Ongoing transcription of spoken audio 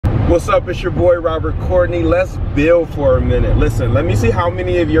What's up? It's your boy Robert Courtney. Let's build for a minute. Listen, let me see how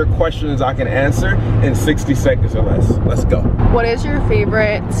many of your questions I can answer in 60 seconds or less. Let's go. What is your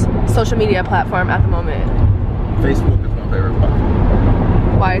favorite social media platform at the moment? Facebook is my favorite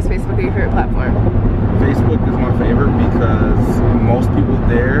platform. Why is Facebook your favorite platform? Facebook is my favorite because most people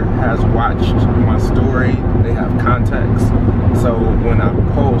there has watched my story. They have context. So when I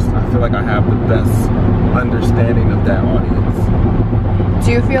post, I feel like I have the best understanding of that audience.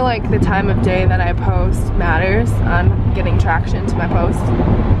 Do you feel like the time of day that I post matters on getting traction to my post?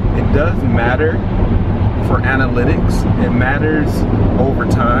 It does matter for analytics. It matters over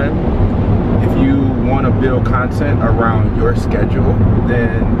time. If you want to build content around your schedule,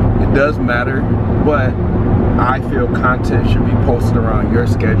 then it does matter, but I feel content should be posted around your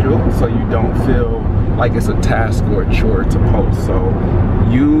schedule so you don't feel like it's a task or a chore to post. So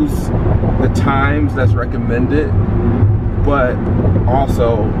use the times that's recommended, but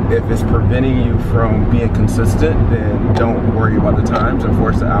also if it's preventing you from being consistent, then don't worry about the times and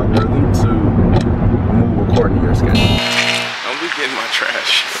force the algorithm to move according to your schedule. Don't be getting my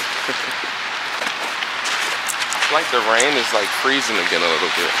trash. Like the rain is like freezing again a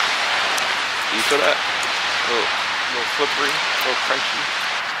little bit. Do you feel that? A little slippery, a little crunchy.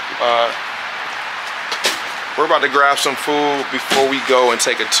 We're about to grab some food before we go and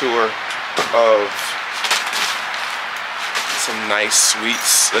take a tour of some nice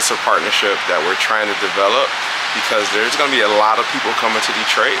sweets. That's a partnership that we're trying to develop because there's gonna be a lot of people coming to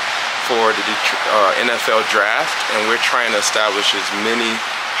Detroit for the NFL draft, and we're trying to establish as many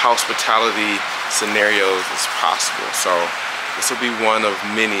hospitality scenarios as possible. So this will be one of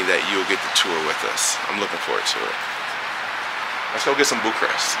many that you'll get to tour with us. I'm looking forward to it. Let's go get some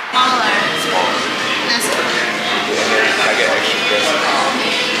Bucharest. Smaller. This one. I get extra dressing.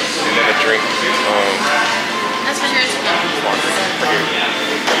 And then a drink. That's for yours.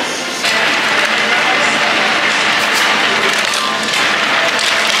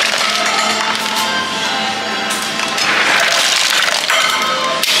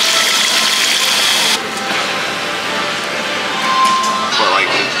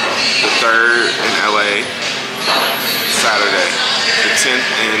 The 3rd in LA, Saturday. The 10th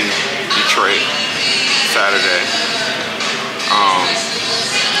in Detroit, Saturday.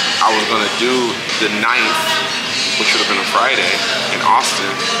 I was gonna do the 9th, which would have been a Friday, in Austin.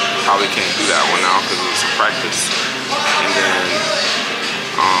 Probably can't do that one now because it's a practice. And then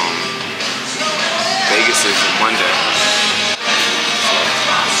Vegas is on Monday.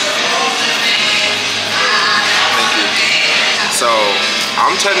 Thank you. So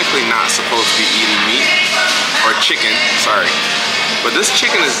I'm technically not supposed to be eating meat or chicken, sorry. But this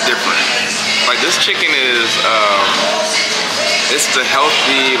chicken is different. Like this chicken is, it's the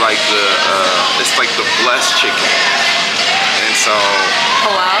healthy, like it's like the blessed chicken. And so.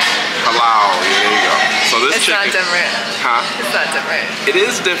 Halal? Halal, yeah, there you go. So this it's chicken. It's not different. Huh? It's not different. It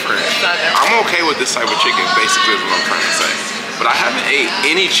is different. It's not different. I'm okay with this type of chicken, basically is what I'm trying to say. But I haven't ate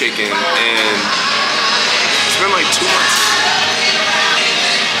any chicken in, it's been like 2 months.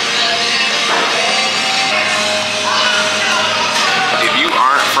 If you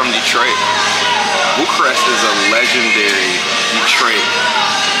aren't from Detroit, Bucharest is a legendary Detroit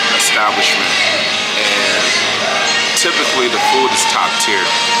establishment, and typically the food is top tier.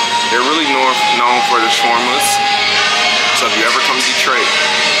 They're really known for their shawarmas. So if you ever come to Detroit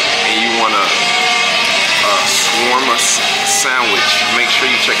and you want a shawarma sandwich, make sure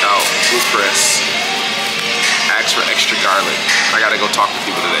you check out Bucharest. Ask for extra garlic. I gotta go talk to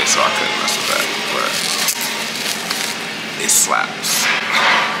people today, so I couldn't mess with that, but it slaps.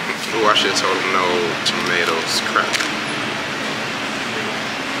 Ooh, I should have told them no tomatoes. Crap.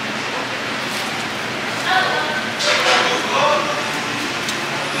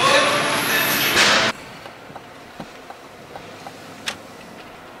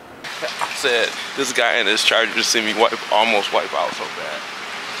 I said this guy in his Charger just see me almost wipe out so bad,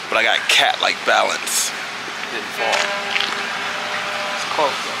 but I got cat-like balance. Didn't fall. It's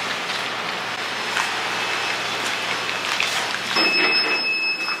close though.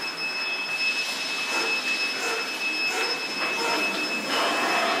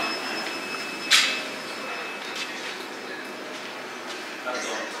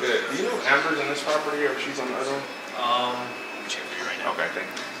 Good. Do you know Amber's in this property or if she's on the other one? Let me check for you right now. Okay, thank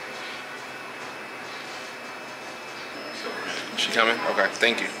you. She coming? Okay,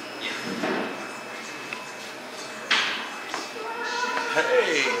 thank you.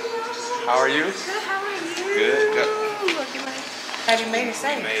 Hey, how are you? Good, how are you? Good, good. Have you made it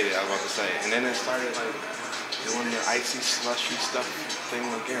safe? Made it, I was about to say. And then it started like doing the icy slushy stuff thing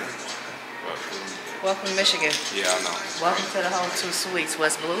again. Welcome to Michigan. Yeah, I know. Welcome to the Home 2 Suites,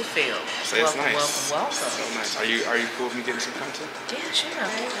 West Bluefield. So it's welcome, nice. welcome. So nice. Are you cool with me getting some content? Yeah, sure.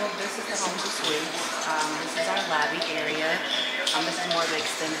 Okay, well, this is the Home 2 Suites. This is our lobby area. This is more of the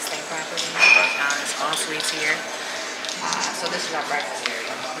extended stay property. It's all suites here. So this is our breakfast area.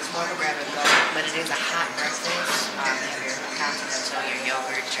 It's more of a grab and go, but it is a hot breakfast. You have your continental, your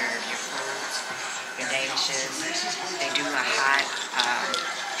yogurt, your fruits, your danishes. They do a hot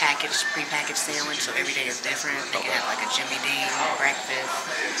prepackaged sandwich, so every day is different. They can have like a Jimmy Dean breakfast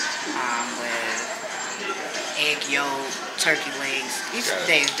with egg yolk, turkey legs. Each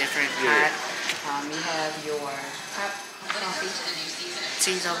day is different. Hot. You have your hot coffee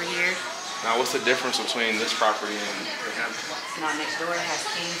teas over here. Now, what's the difference between this property and Now, next door it has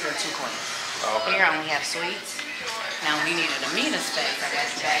kings and 2 queens. Oh, okay. Here I only have suites. Now, we needed a meeting space. I got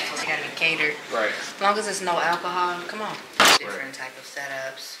you back, so it got to be catered. Right. As long as it's no alcohol, come on. Different type of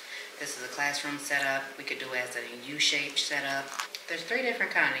setups. This is a classroom setup. We could do it as a U-shaped setup. There's 3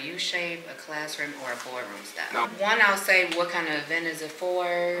 different kinds: a U-shape, a classroom, or a boardroom style. One, I'll say what kind of event is it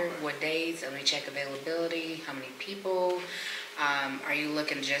for, what dates, let me check availability, how many people. Are you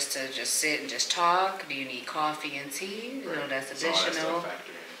looking just to sit and just talk? Do you need coffee and tea? You know, that's additional.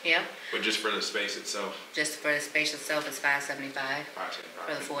 Yep. But just for the space itself? Just for the space itself, it's $575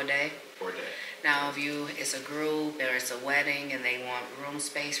 for the 4 day. 4 day. Now, if it's a group or it's a wedding and they want room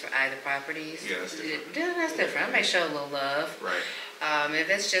space for either properties, that's different. That's different. I may show a little love. Right. If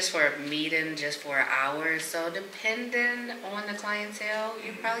it's just for a meeting, just for an hour or so, depending on the clientele,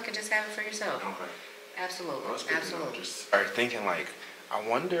 you probably could just have it for yourself. Okay. Absolutely. Well, Absolutely. Just start thinking like, I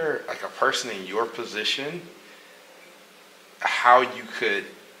wonder, like a person in your position, how you could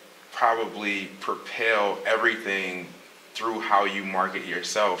probably propel everything through how you market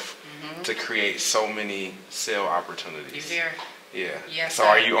yourself to create so many sale opportunities. You hear? Yeah. Yes, so sir.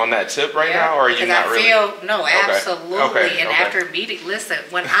 are you on that tip right now, or are you not really? No, absolutely. Okay. And after meeting, listen,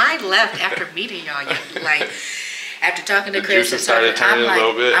 when I left after meeting y'all, like after talking to Chris, I'm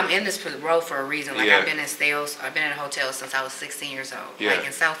like, I'm in this role for a reason. Like I've been in sales, I've been in hotels since I was 16 years old. Yeah. Like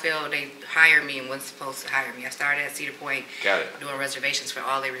in Southfield, they hired me and wasn't supposed to hire me. I started at Cedar Point doing reservations for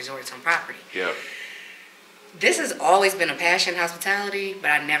all their resorts on property. Yep. This has always been a passion, hospitality,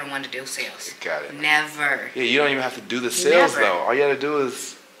 but I never wanted to do sales. Got it. Never. Yeah, you don't even have to do the sales though. All you have to do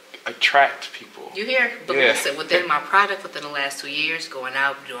is attract people. You hear? But listen, within my product, within the last 2 years, going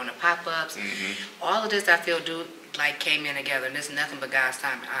out, doing the pop-ups, all of this I feel came in together, and this is nothing but God's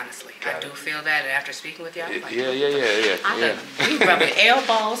timing, honestly. I do feel that, and after speaking with y'all, I'm like, we rubbing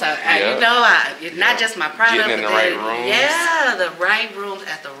elbows, not just my product, getting in the right rooms. Yeah, the right rooms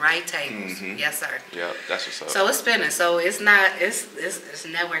at the right tables. Yes, sir. Yeah, that's what's up. So it's spinning. So it's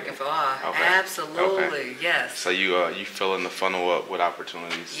networking for all. Okay. Absolutely, okay. Yes. So you filling the funnel up with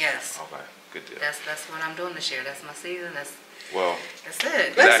opportunities. Yes. Okay, good deal. That's what I'm doing this year. That's my season. That's it.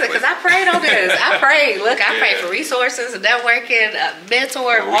 Exactly. Listen, because I prayed on this. I prayed. Look, I prayed for resources, networking,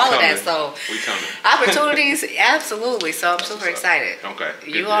 mentor, all of that. So we coming. Opportunities, absolutely. So I'm super excited. Okay.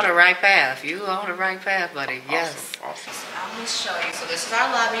 You on the right path. You on the right path, buddy. Yes. Awesome. I'm gonna show you. So this is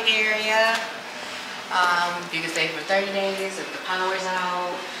our lobby area. You can stay for 30 days if the power's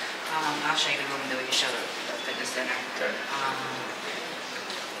out. I'll show you the room and then we can show the fitness center. Okay.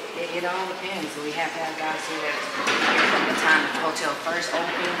 It all depends. We have to have guys here that here from the time the hotel first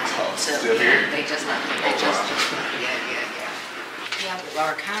opened still here? They just left. They just yeah. We have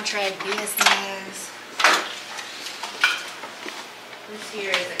our contract business. This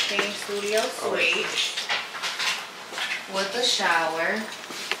here is a king studio suite with a shower.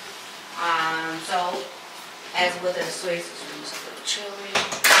 So as with the suites, it's a little chilly.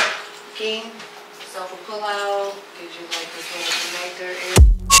 King sofa pull out gives you like this little connector.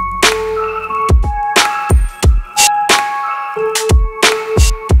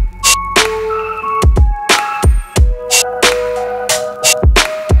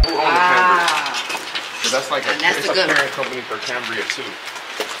 That's like a parent company for Cambria too.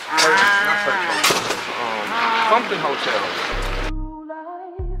 Not something hotel.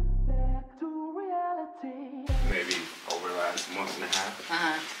 Maybe over the last month and a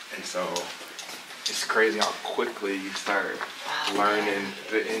half. And so it's crazy how quickly you start learning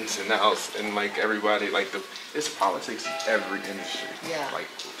the ins and outs, and like everybody, it's politics in every industry. Yeah. Like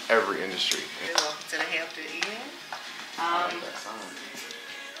every industry. Welcome to the Hampton Inn.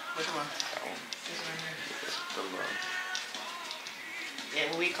 Which one? That one. This one here. The Yeah,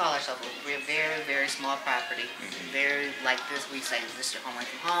 we call ourselves we're a very, very small property. Very like this. We say this is your home away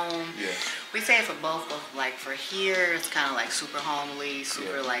from home. Yeah. We say it for both, but like for here, it's kind of like super homely,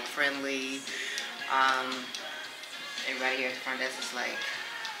 super like friendly. Everybody here at the front desk is like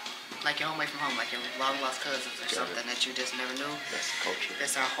like you're home away from home, like your long lost cousins or something that you just never knew. That's the culture.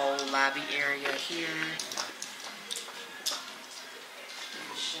 That's our whole lobby area here.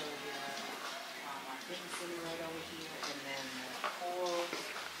 Show you my fitness center right over here, and then the pool,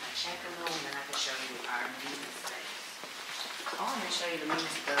 my check-in room, and I can show you our meeting space. I want to show you the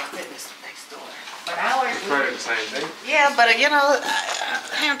fitness next door. But ours, Probably the same thing. yeah, but you know,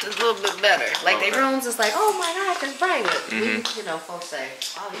 Hampton's a little bit better. Like their rooms is like, oh my gosh, it's private. We, you know, folks say,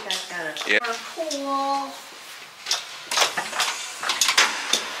 oh, you guys got a pool.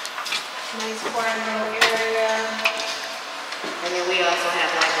 Nice corner area. And then we also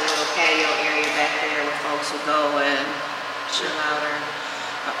have like a little patio area back there where folks will go and chill out or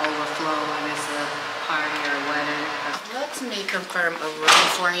overflow when it's a party or a wedding. Let me confirm a room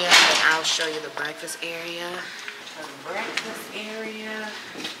for you and I'll show you the breakfast area. The breakfast area.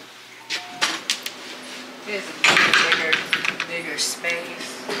 Here's a bigger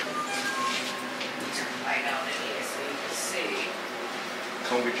space. Turn the light out in here so you can see.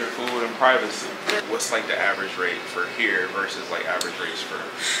 Come get your food in privacy. What's like the average rate for here versus like average rates for?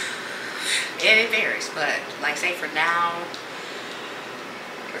 It varies, but like say for now,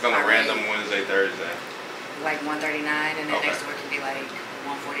 Like on a random Wednesday, Thursday. like $139, and then next week can be like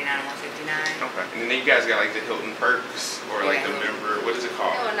 $149 and $159. Okay. And then you guys got like the Hilton perks or like the member. What is it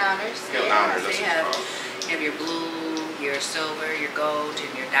called? Hilton Honors. Hilton Honors. So That's you what have, it's called. you have your blue, your silver, your gold, and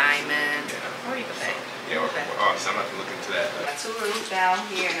your diamond. Yeah. Or you can pay. Yeah. Okay. Oh, so I'm about to look into that. Got 2 rooms down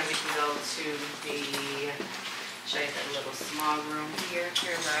here, and then we can go to the, show you that little small room here.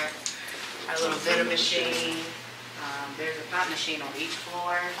 Here's our little vending machine. There's a pop machine on each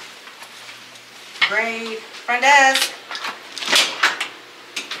floor. Great. Front desk.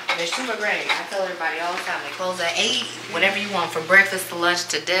 They're super great. I tell everybody all the time, they close at 8. Whatever you want, from breakfast to lunch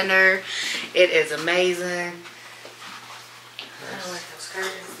to dinner. It is amazing. I like those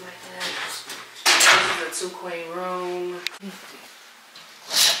curtains like that. This is a 2-queen room.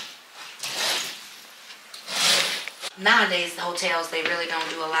 Nowadays, the hotels, they really don't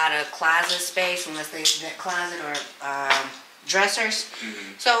do a lot of closet space unless they that closet or dressers.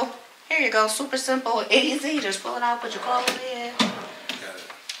 So here you go, super simple, easy. Just pull it out, put your clothes in. Got it.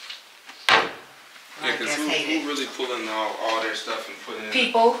 Yeah, because who really pulling all their stuff and putting it in?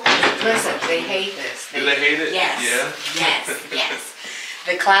 People, listen, they hate this. Do they hate it? Yes. Yeah? Yes.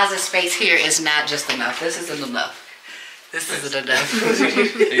 The closet space here is not just enough. This isn't enough. This isn't enough.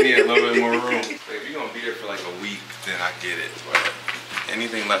 They need a little bit more room. Like, if you're gonna be there for like a week, then I get it. But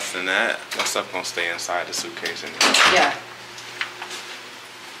anything less than that, my stuff gonna stay inside the suitcase anyway. Yeah.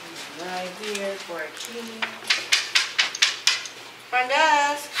 Right here for a key. Front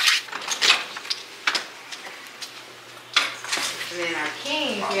desk. And then our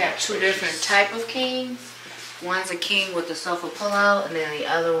kings, we have 2 different type of kings. One's a king with the sofa pull-out, and then the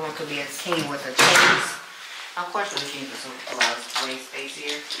other one could be a king with a chase. Of course, with a king with the sofa pull-out, it's way space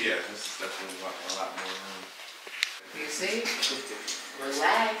here. Yeah, that's definitely a lot more room. You see?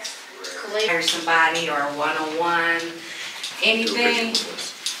 Relax. Clear somebody or one-on-one. Anything.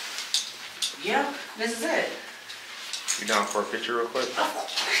 Yep, this is it. You down for a picture real quick?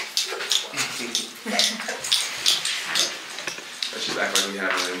 Let's just act like we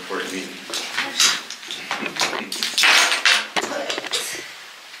have an important meeting.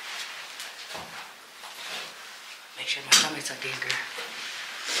 Make sure my stomach's up there, girl.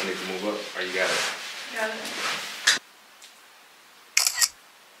 I need to move up. Or you got it? Got it.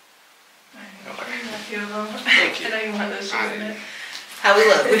 Thank you. I know you want those shoes in it. How we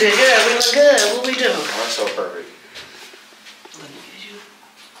look? We did good. We look good. What we do? Oh, that's so perfect. Let me get you.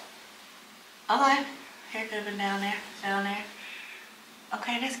 Okay. Hair could have been down there. Down there.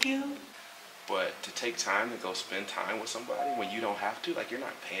 Okay, that's cute. But to take time to go spend time with somebody when you don't have to, like you're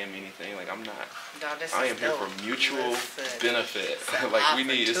not paying me anything. Like I'm not. No, this I is am here for dope. mutual Listen, benefit. it's an Like we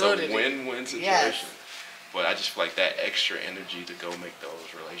need, it's a opportunity. win-win situation. Yes. But I just feel like that extra energy to go make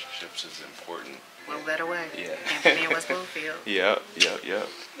those relationships is important. What better way? Yeah. Anthony and West Bloomfield. Yep.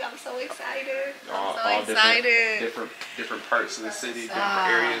 I'm so excited. All I'm so excited. different parts of the city, different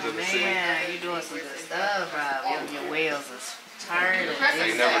areas of the city. Man, you doing some good stuff, Rob. Your wheels is turning.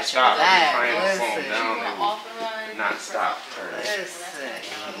 They never stop. Back. I'm trying to slow them Listen. down and not stop turning. Listen,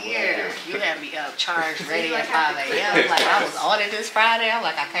 here, you had me up, charged, ready at 5 a.m. Like I was on it this Friday. I'm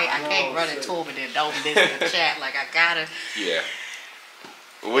like, I can't run into him and then don't miss the chat. Like I gotta. Yeah.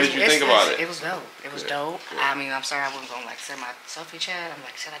 What did you think about it? It was dope. It was dope. Good. I mean, I'm sorry I wasn't gonna like send my selfie chat. I'm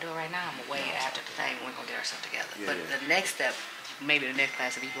like, should I do it right now? I'm gonna wait after the thing. We're gonna get ourselves together. Yeah, but yeah. the next step, maybe the next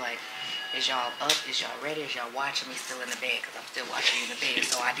class, if you be like, Is y'all up? Is y'all ready? Is y'all watching me still in the bed? Because I'm still watching you in the bed.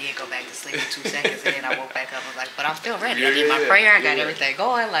 So I did go back to sleep in 2 seconds, and then I woke back up and was like, but I'm still ready. I did my prayer. I got everything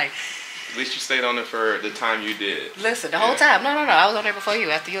going. Like, At least you stayed on it for the time you did. listen, the whole time. No. I was on there before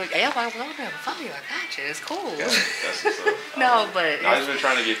you. After you, everybody was on there before you. I got you. It's cool. Yeah, that's what's up. No, but I've just been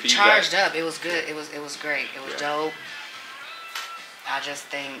trying to get feedback. charged up. It was good. It was great. It was dope. I just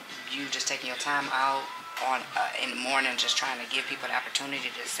think you just taking your time out on in the morning, just trying to give people the opportunity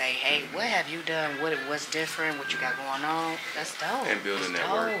to say, hey, what have you done? What's different? What you got going on? That's dope. And build a That's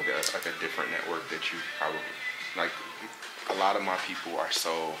network, dope. that's like a different network that you probably, like, a lot of my people are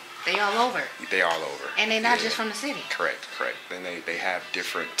so, They all over. they all over. And they're not Yeah. just from the city. Correct. And they have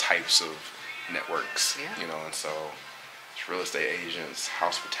different types of networks, Yeah. you know, and so it's real estate agents,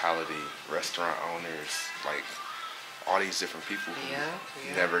 hospitality, restaurant owners, like all these different people who Yeah,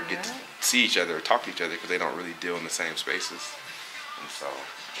 never get to see each other or talk to each other because they don't really deal in the same spaces. And so,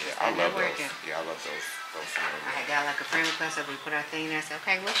 yeah, I And love those. networking. Yeah, I love those scenarios. I had got like a friend request that we put our thing there. I said,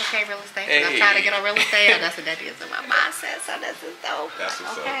 okay, what's okay, real estate? 'Cause Hey. I'm trying to get on real estate. And I said, that is in my mindset, so this is dope. That's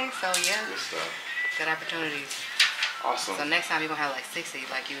what's up. Okay, so yeah, Good stuff. good opportunities. Awesome. So next time you're going to have like 60,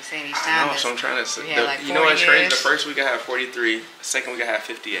 like you were saying each I time. know, so I'm trying to say. We had like You know what's 40 crazy? The years. first week I had 43. The second week I had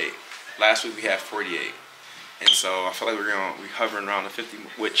 58. Last week we had 48. And so I feel like we're hovering around the 50,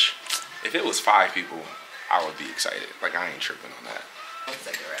 which if it was 5 people, I would be excited. Like, I ain't tripping on that. Let's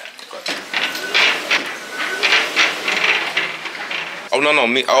take it around. Oh, no,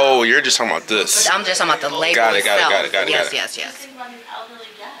 me. Oh, you're just talking about this. I'm just talking about the label Got it, itself. got it. Yes.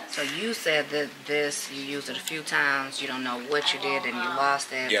 So you said that this, you used it a few times, you don't know what you did and you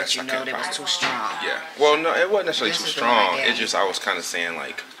lost it, Yes, but you I know can't that it was find too strong. Yeah. Well, no, it wasn't necessarily This too is the strong. one, yeah. It's just I was kind of saying,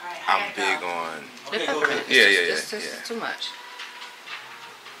 like, I'm big on. The footprint. Yeah. It's just too much.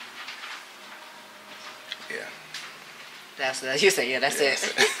 Yeah. You said, yeah, that's it.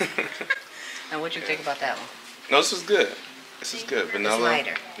 it. And what you think about that one? No, this is good. This is good. Vanilla. It's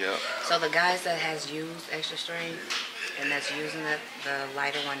lighter. Yeah. So the guys that has used extra strength and that's using the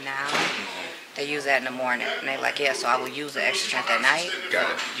lighter one now, they use that in the morning. And they're like, yeah, so I will use the extra strength at night.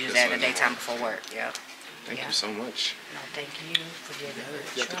 Got it. Use This that in one the daytime before work. Yeah. Thank Yeah. you so much. No, thank you for giving me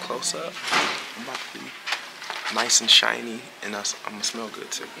You have the close up. I'm about to be nice and shiny, and I'm gonna smell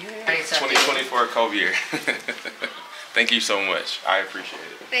good too. 2024 Kobe year. Thank you so much. I appreciate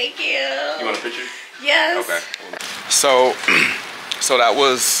it. Thank you. You want a picture? Yes. Okay. So that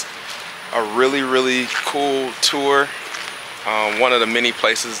was a really, really cool tour. One of the many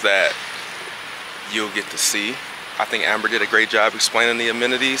places that you'll get to see. I think Amber did a great job explaining the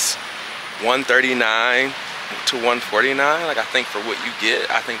amenities. $139 to $149. Like, I think for what you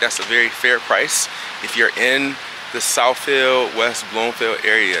get, I think that's a very fair price. If you're in the Southfield, West Bloomfield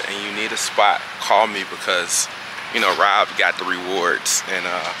area and you need a spot, call me because, you know, Rob got the rewards and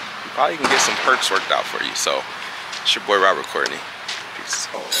we probably can get some perks worked out for you. So it's your boy Robert Courtney. Peace.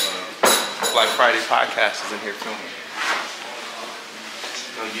 Black Friday podcast is in here filming.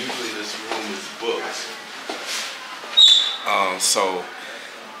 Now, usually this room is booked. So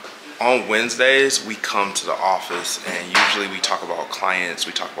on Wednesdays, we come to the office and usually we talk about clients,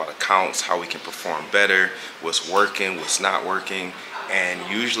 we talk about accounts, how we can perform better, what's working, what's not working, and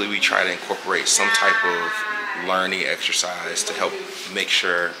usually we try to incorporate some type of learning exercise to help make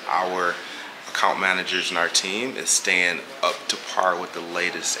sure our account managers and our team is staying up to par with the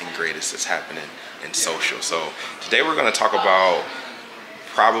latest and greatest that's happening in social. So today we're going to talk about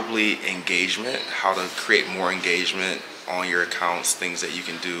probably engagement, how to create more engagement on your accounts, things that you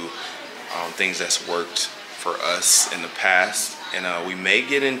can do, things that's worked for us in the past, and we may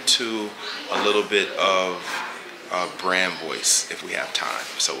get into a little bit of brand voice if we have time,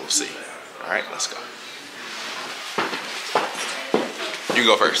 so we'll see. All right, let's go. You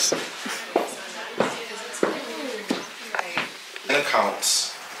go first.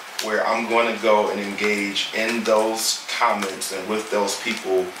 Accounts where I'm going to go and engage in those comments and with those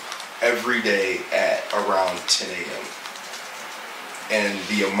people every day at around 10 a.m. And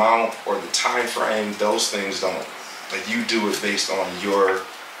the amount or the time frame, those things don't. Like, you do it based on your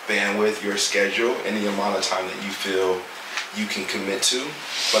bandwidth, your schedule, and the amount of time that you feel you can commit to.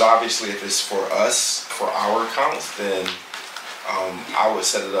 But obviously, if it's for us, for our accounts, then I would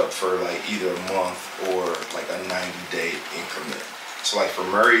set it up for like either a month or like a 90-day increment. So like for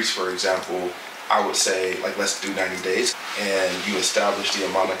Murray's, for example, I would say, like, let's do 90 days, and you establish the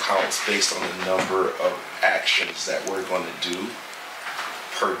amount of counts based on the number of actions that we're going to do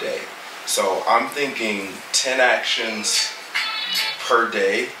per day. So I'm thinking 10 actions per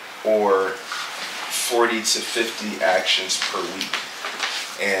day or 40 to 50 actions per week.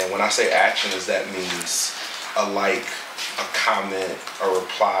 And when I say actions, that means a like, a comment, a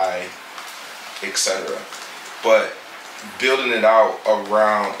reply, etc. But building it out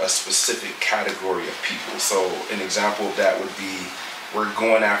around a specific category of people. So an example of that would be we're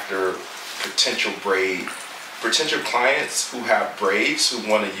going after potential clients who have braids who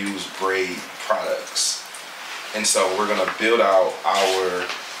want to use braid products. And so we're going to build out our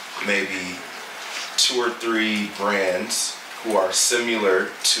maybe 2 or 3 brands who are similar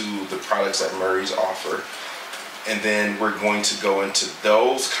to the products that Murray's offer. And then we're going to go into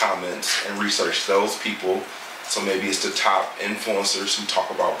those comments and research those people. So maybe it's the top influencers who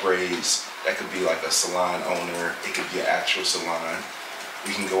talk about braids. That could be like a salon owner. It could be an actual salon.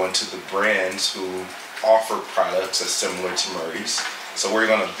 We can go into the brands who offer products that's similar to Murray's. So we're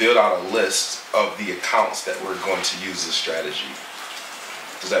going to build out a list of the accounts that we're going to use this strategy.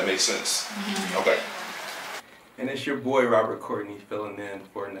 Does that make sense? Mm-hmm. Okay. And it's your boy Robert Courtney filling in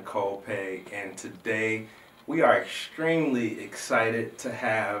for Nicole Pay, and today we are extremely excited to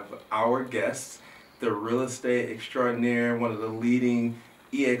have our guest, the real estate extraordinaire, one of the leading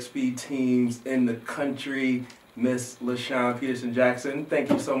EXP teams in the country, Miss LaShawn Peterson-Jackson.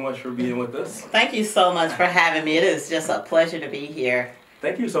 Thank you so much for being with us. Thank you so much for having me. It is just a pleasure to be here.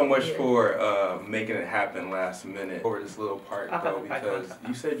 Thank you so much for making it happen last minute over this little part, though, because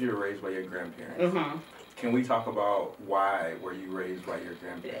you said you were raised by your grandparents. Mm-hmm. Can we talk about why were you raised by your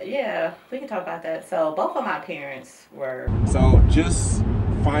grandparents? Yeah, we can talk about that. So both of my parents were... So just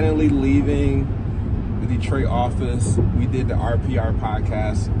finally leaving the Detroit office, we did the RPR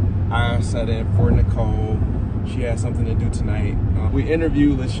podcast. I sat in for Nicole. She had something to do tonight. We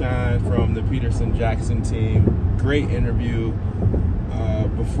interviewed LaShawn from the Peterson-Jackson team. Great interview.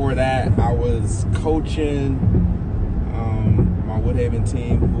 Before that, I was coaching my Woodhaven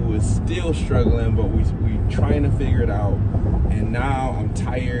team, who is still struggling, but we trying to figure it out. And now I'm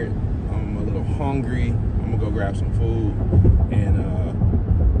tired. I'm a little hungry. I'm gonna go grab some food and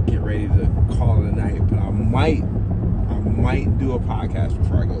get ready to call it a night. But I might do a podcast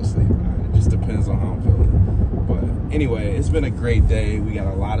before I go to sleep. It just depends on how I'm feeling. But anyway, it's been a great day. We got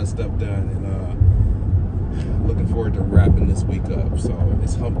a lot of stuff done, and looking forward to wrapping this week up. So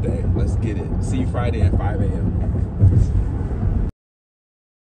it's hump day. Let's get it. See you Friday at 5 a.m.